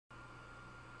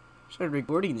Started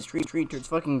recording the screen turns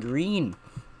fucking green.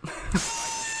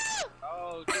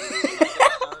 Oh,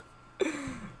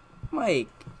 Mike.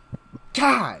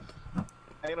 God.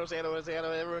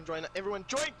 Everyone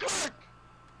join Clark!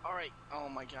 alright. Oh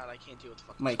my god, I can't deal with the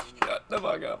fucking Mike, screaming. shut the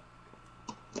fuck up.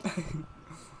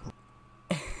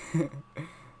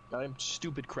 I'm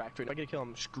stupid cracked right now. I gotta kill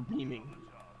him screaming.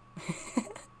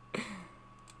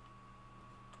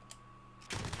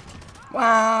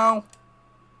 Wow.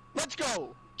 Let's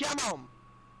go! Get him!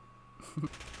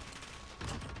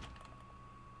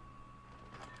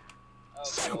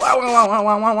 Oh, Wow, wow, wow,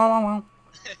 wow, wow, wow, wow.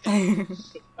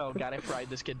 Oh god, I fried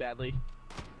this kid badly.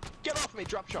 Get off me,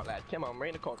 drop shot lad. Come on, right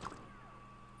in the car.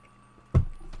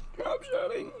 Drop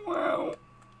shotting. Wow.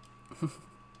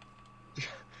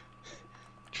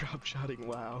 Drop shotting,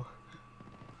 wow.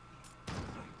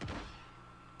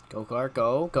 Go, Clark,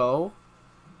 go, go.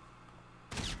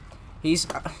 He's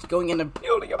going in the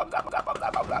building. Get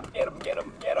him, get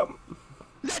him, get him.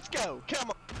 Let's go! Come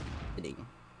on!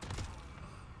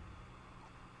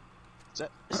 Is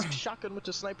that a shotgun with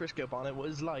a sniper scope on it? What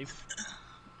is life?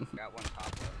 got one top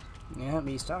left. Yeah,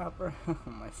 me stopper. Oh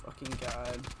my fucking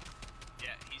god.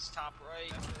 Yeah, he's top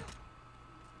right.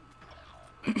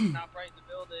 Top right in the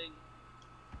building.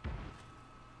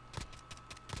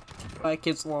 My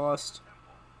kid's lost.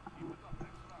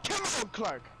 Come on,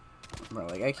 Clark! Bro,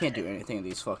 like, I can't do anything with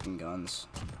these fucking guns.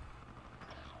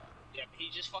 Yeah, he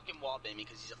just fucking wallbanged me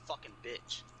because he's a fucking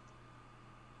bitch.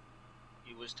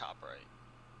 He was top right.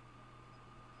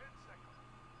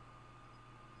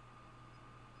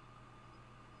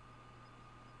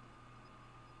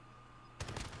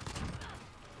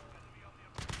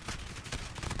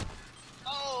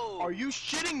 Oh! Are you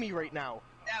shitting me right now?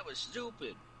 That was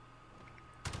stupid.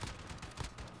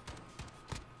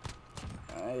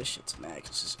 This shit's max.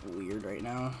 It's just weird right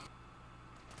now.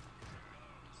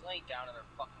 He's laying down in their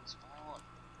fucking spawn.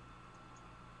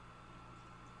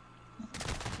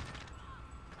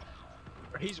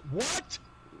 He's what?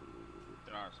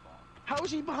 They're our spawn. How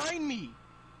is he behind me?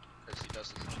 Because he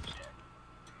does his own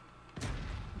shit.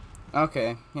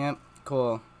 Okay, yep,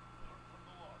 cool.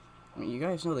 I mean, you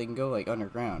guys know they can go, like,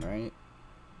 underground, right?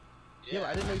 Yeah, but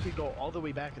I didn't know you could go all the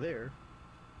way back there.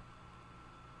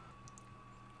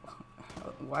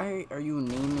 Why are you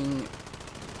naming...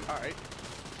 Alright.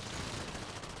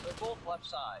 They're both left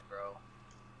side, bro.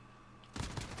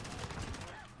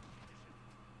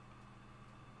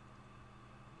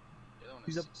 The other one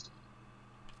He's is- up.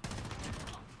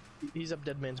 He's up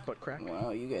dead man's butt crack.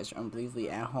 Wow, you guys are unbelievably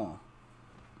at home.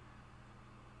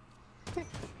 I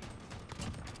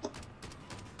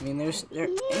mean, there ain't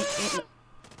Alright,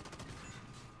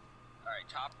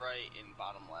 top right and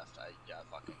bottom left. I got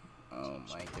fucking. Oh,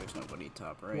 Mike, there's nobody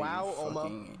top right. Wow, you Oma.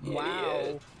 fucking Wow.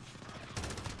 idiot.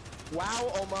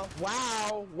 Wow, Oma.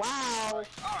 Wow. Wow.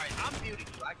 Alright, I'm muting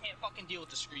you. I can't fucking deal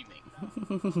with the screaming.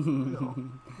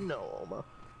 No, Oma.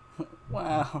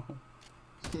 Wow.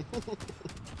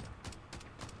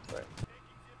 Right.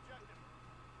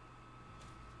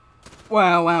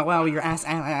 Wow, wow, wow, your ass.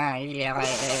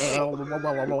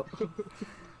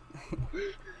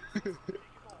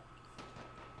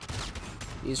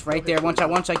 He's right there. One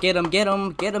shot, get him, get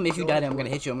him, get him. If you die, I'm gonna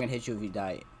hit you. I'm gonna hit you if you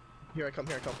die. Here I come,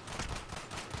 here I come.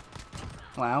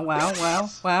 Wow, wow, wow,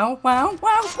 wow, wow,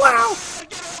 wow, wow.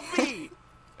 Get off me!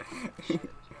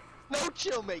 No,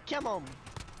 chill, mate. Come on.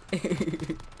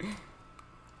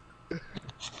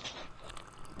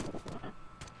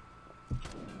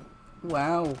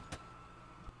 Wow.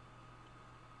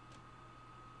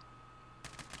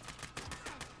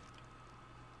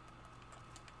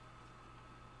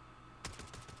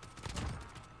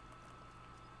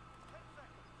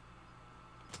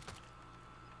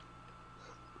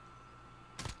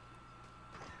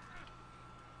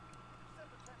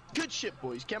 Good shit,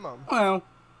 boys. Come on. Wow.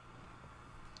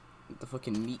 The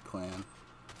fucking meat clan.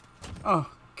 Oh,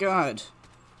 God.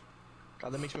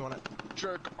 God, that makes me want to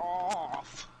jerk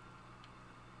off.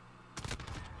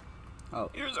 Oh,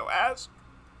 here's your ass.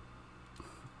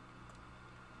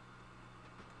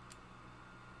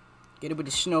 Get it with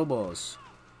the snowballs.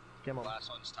 Come on. Last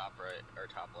one's top right or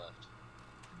top left.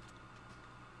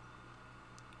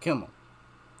 Camel.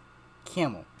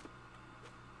 Camel.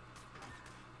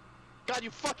 God,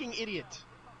 you fucking idiot.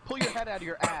 Pull your head out of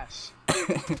your ass.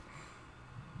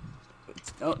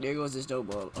 Oh, there goes the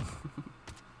snowball.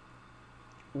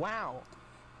 Wow.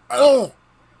 Oh!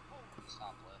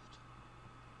 Top left.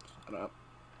 Shut up.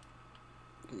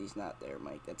 Because he's not there,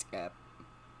 Mike. That's cap.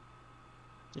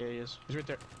 Yeah, he is. He's right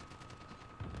there.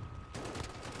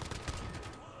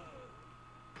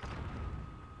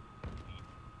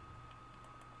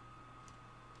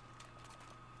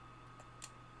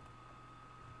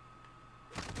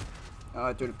 Oh,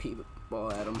 I threw the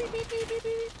P-ball at him. Threw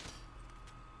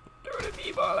the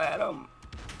P-ball at him.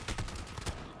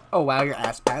 Oh wow, your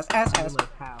ass pass, ass.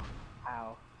 Like how?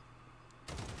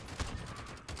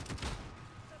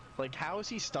 Like how is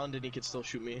he stunned and he can still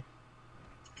shoot me?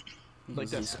 Like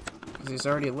Because he's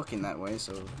already looking that way,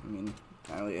 so I mean,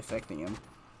 not really affecting him.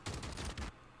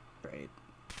 Right.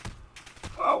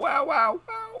 Oh wow.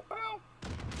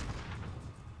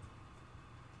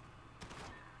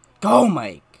 Go,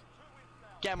 Mike.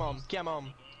 Come on,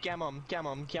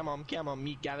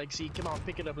 meet Galaxy. Come on,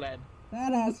 pick it up, lad.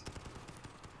 Badass.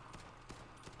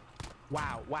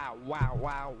 Wow.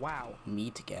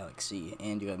 Meat Galaxy,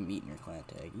 and you have meat in your clan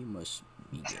tag. You must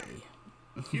be gay.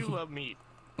 You love meat.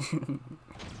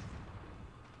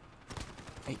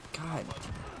 Hey, God.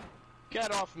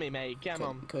 Get off me, mate. Come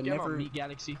on, meet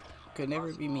Galaxy. Could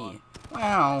never be me.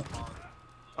 Wow.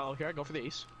 Oh, here I go for the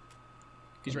ace.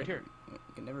 He's right here.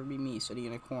 Could never be me sitting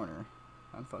in a corner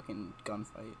on fucking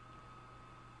gunfight.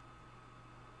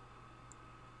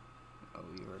 Oh,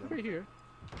 you heard him. Right here.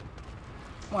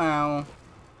 Wow.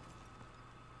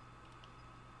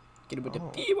 Get it with the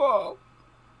P-ball.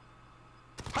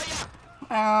 Hiya!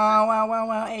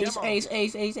 Wow. Ace.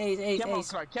 Come on,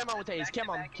 Clark. Come on with the ace. Come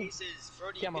on. Aces.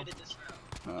 Brody, Come you on. good at this round.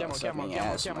 Come on.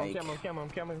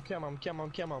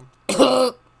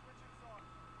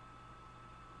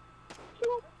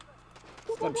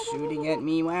 Stop shooting at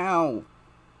me, wow.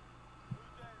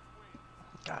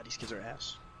 God, these kids are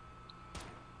ass.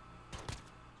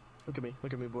 Look at me,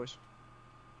 boys.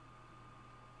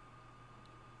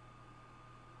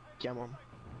 Come on.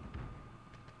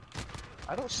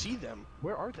 I don't see them.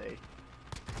 Where are they?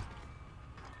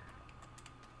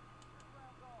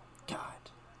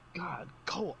 God,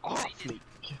 go off me.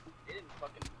 They didn't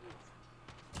fucking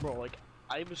move. Bro, like,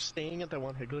 I was staying at that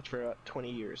one head glitch for 20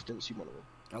 years, didn't see one of them.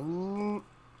 Oh.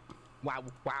 Wow.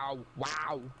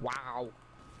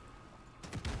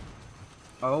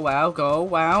 Oh, wow, go.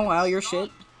 Wow, your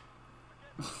shit.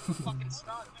 Fucking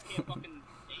stop. You can't fucking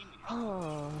aim me.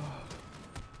 Oh.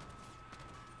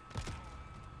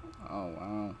 Oh,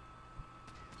 wow.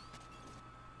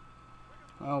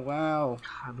 Oh, wow.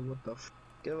 God, what the f—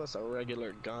 give us a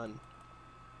regular gun.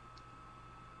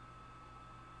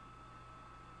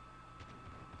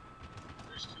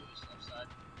 There's two of this left side.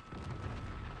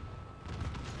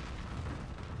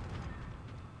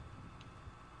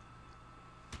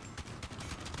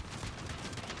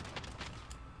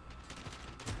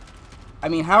 I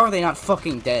mean, how are they not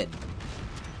fucking dead?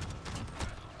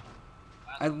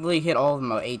 I literally hit all of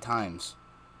them about 8 times.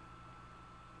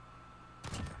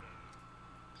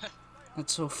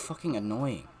 That's so fucking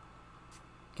annoying.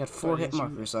 Got 4 hit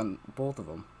markers on both of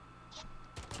them.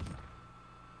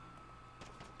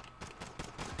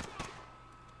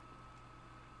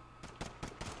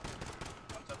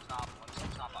 One's up top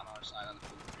on our side on the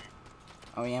food tree.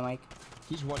 Oh yeah, Mike?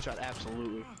 He's one shot,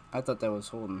 absolutely. I thought that was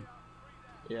Holden.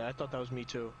 Yeah, I thought that was me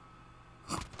too.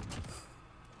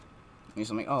 He's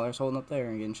like, oh, there's Holden up there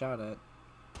and getting shot at.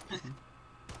 Some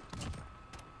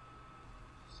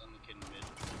kid in mid.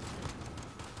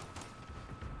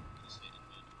 Just stayed in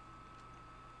mid.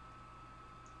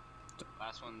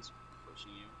 Last one's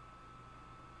pushing you.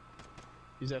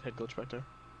 He's that head glitch back there.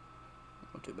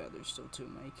 Oh, too bad there's still 2,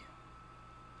 Mike.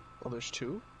 Oh, there's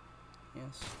 2?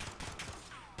 Yes.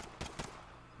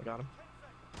 I got him.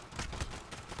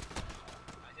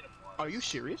 I hit him once. Are you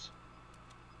serious?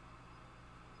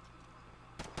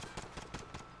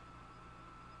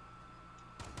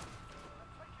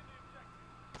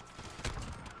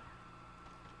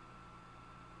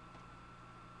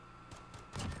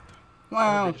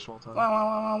 Wow. Just well done.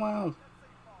 Wow.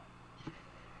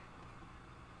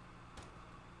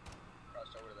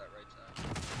 Crossed over to that right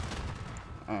side.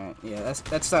 Alright, yeah,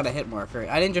 that's not a hit marker.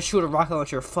 I didn't just shoot a rocket launcher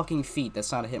at your fucking feet.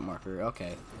 That's not a hit marker.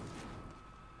 Okay.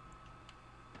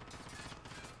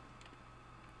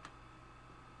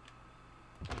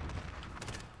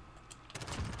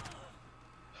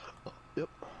 Yep.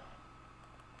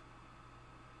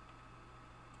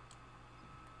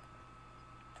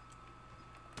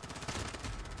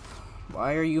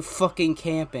 Why are you fucking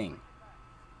camping?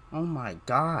 Oh my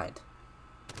god.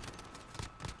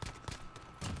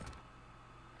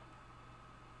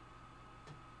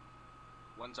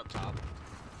 One's up top.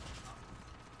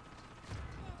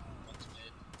 One's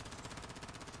mid.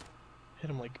 Hit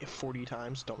him like 40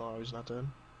 times. Don't know how he's not dead.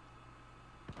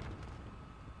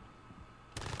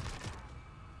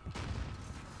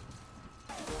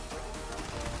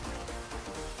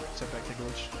 Step back to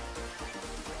glitch.